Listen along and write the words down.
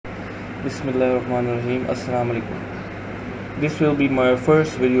Bismillahirrahmanirrahim. Assalamu alaikum. This will be my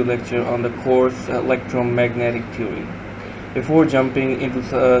first video lecture on the course electromagnetic theory. Before jumping into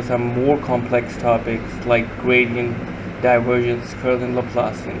some more complex topics like gradient, divergence, curl, and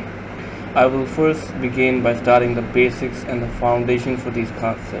Laplacian, I will first begin by starting the basics and the foundation for these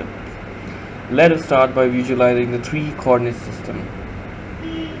concepts. Let us start by visualizing the three coordinate system.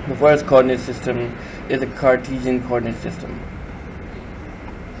 The first coordinate system is a Cartesian coordinate system.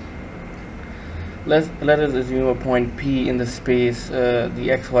 Let us assume a point P in the space, the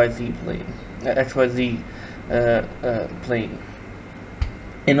XYZ plane.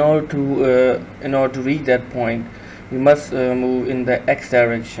 In order to reach that point, we must move in the X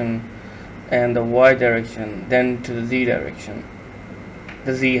direction and the Y direction, then to the Z direction,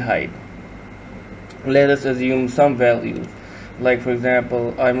 the Z height. Let us assume some values, like for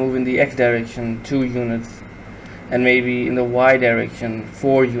example, I move in the X direction 2 units, and maybe in the Y direction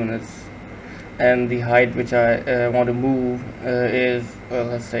 4 units. And the height which I want to move is,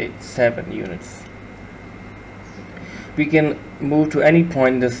 let's say, 7 units. We can move to any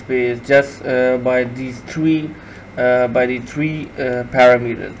point in the space just by the three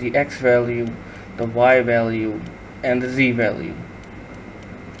parameters: the x value, the y value, and the z value.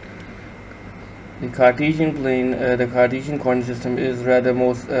 The Cartesian plane, the Cartesian coordinate system, is rather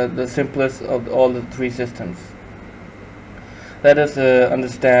the simplest of all the three systems. Let us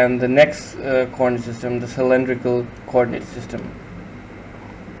understand the next coordinate system, the cylindrical coordinate system.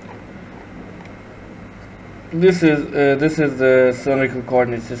 This is the cylindrical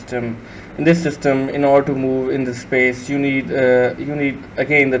coordinate system. In this system, in order to move in the space, you need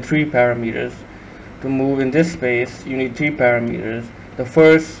again the three parameters. To move in this space, you need three parameters. The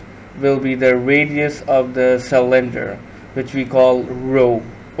first will be the radius of the cylinder, which we call rho,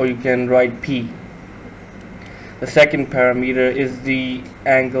 or you can write P. The second parameter is the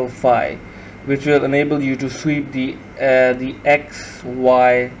angle phi, which will enable you to sweep the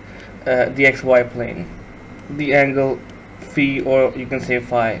XY plane, the angle phi, or you can say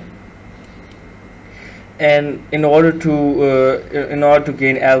phi. And in order to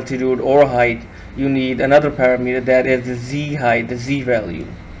gain altitude or height, you need another parameter, that is the z height, the z value.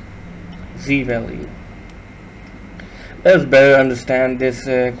 Let us better understand this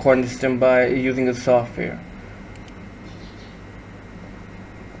coordinate system by using a software.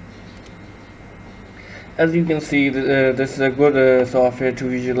 As you can see, this is a good software to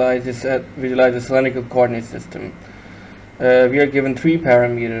visualize the cylindrical coordinate system. We are given three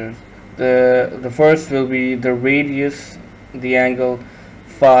parameters. The first will be the radius, the angle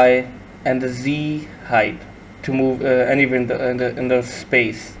phi, and the z height to move anywhere in the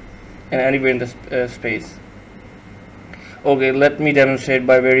space, space. Okay, let me demonstrate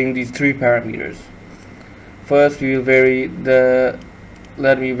by varying these three parameters. First, we will vary the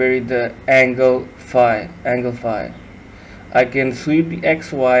angle phi. I can sweep the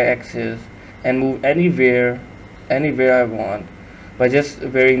XY axis and move anywhere I want by just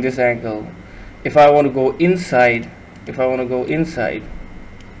varying this angle. If I want to go inside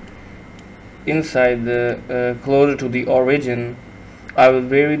closer to the origin, I will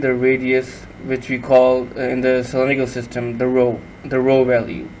vary the radius, which we call in the cylindrical system the rho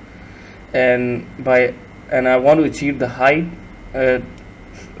value, and I want to achieve the height.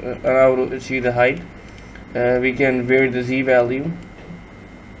 We can vary the z value.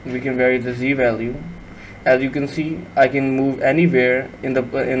 As you can see, I can move anywhere in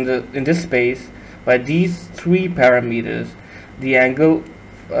this space by these three parameters: the angle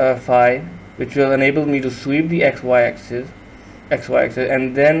phi, which will enable me to sweep the XY axis,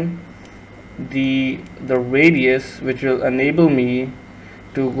 and then the radius, which will enable me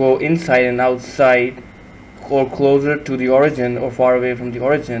to go inside and outside, or closer to the origin or far away from the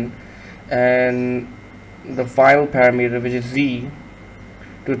origin, and the final parameter, which is z,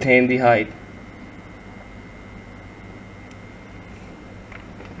 to attain the height.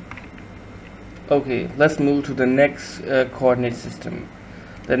 Okay, let's move to the next coordinate system.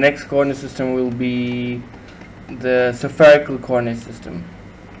 The next coordinate system will be the spherical coordinate system.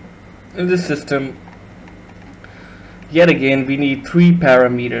 In this system, yet again, we need three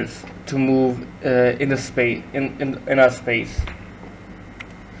parameters to move in our space.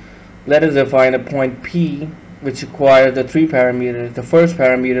 Let us define a point P which requires the three parameters. The first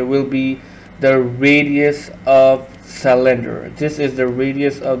parameter will be the radius of cylinder. This is the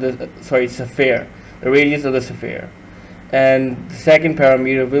radius of the sphere. The radius of the sphere. And the second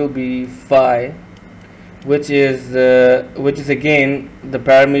parameter will be phi, which is again the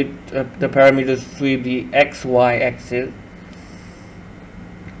parameter to sweep the XY axis.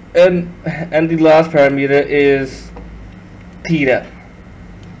 And the last parameter is theta.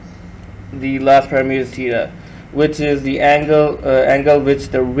 the last parameter is theta, which is the angle which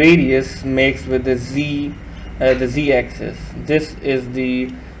the radius makes with the z axis. This is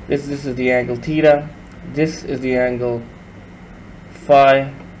the angle theta. This is the angle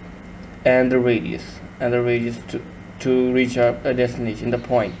phi, and the radius to reach our destination, the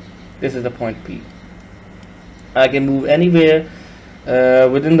point. This is the point P. I can move anywhere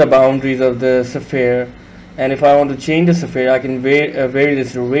within the boundaries of the sphere, and if I want to change the sphere, I can vary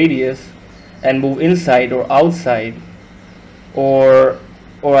this radius and move inside or outside, or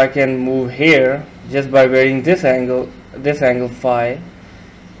I can move here just by varying this angle phi,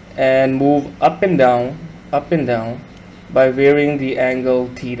 and move up and down by varying the angle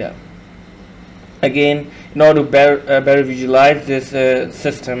theta. Again, in order to better visualize this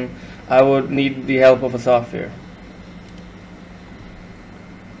system, I would need the help of a software.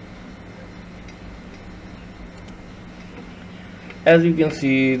 As you can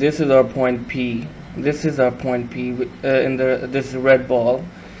see, this is our point P. This is our point P in this red ball.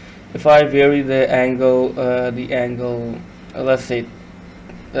 If I vary the angle, let's say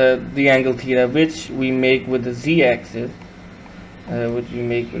the angle theta, which we make with the z-axis, let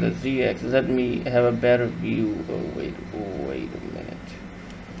me have a better view. Wait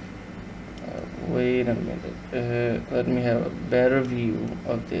a minute. Let me have a better view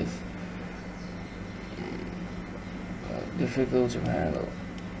of this. Difficult to handle.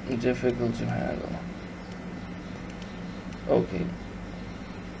 Okay,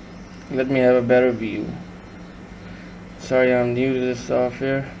 let me have a better view. Sorry, I'm new to this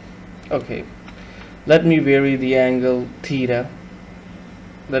software. Okay, let me vary the angle theta.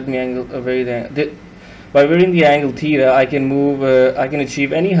 By varying the angle theta, I can move, I can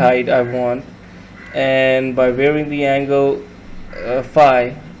achieve any height I want, and by varying the angle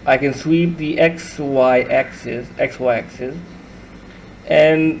phi, I can sweep the xy axis,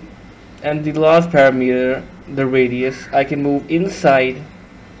 and the last parameter, the radius, I can move inside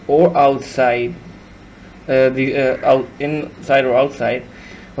or outside, inside or outside.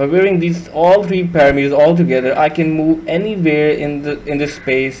 By varying these all three parameters all together, I can move anywhere in this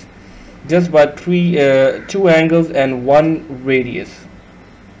space just by two angles and one radius.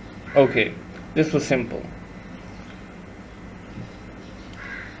 Okay, this was simple.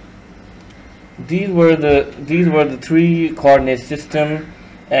 These were the three coordinate system,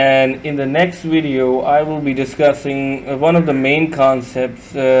 and in the next video I will be discussing one of the main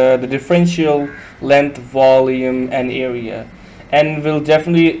concepts, the differential length, volume, and area. And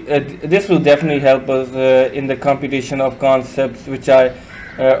this will definitely help us in the computation of concepts which I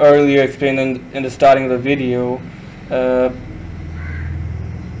earlier explained in the starting of the video.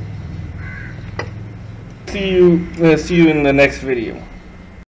 See you in the next video.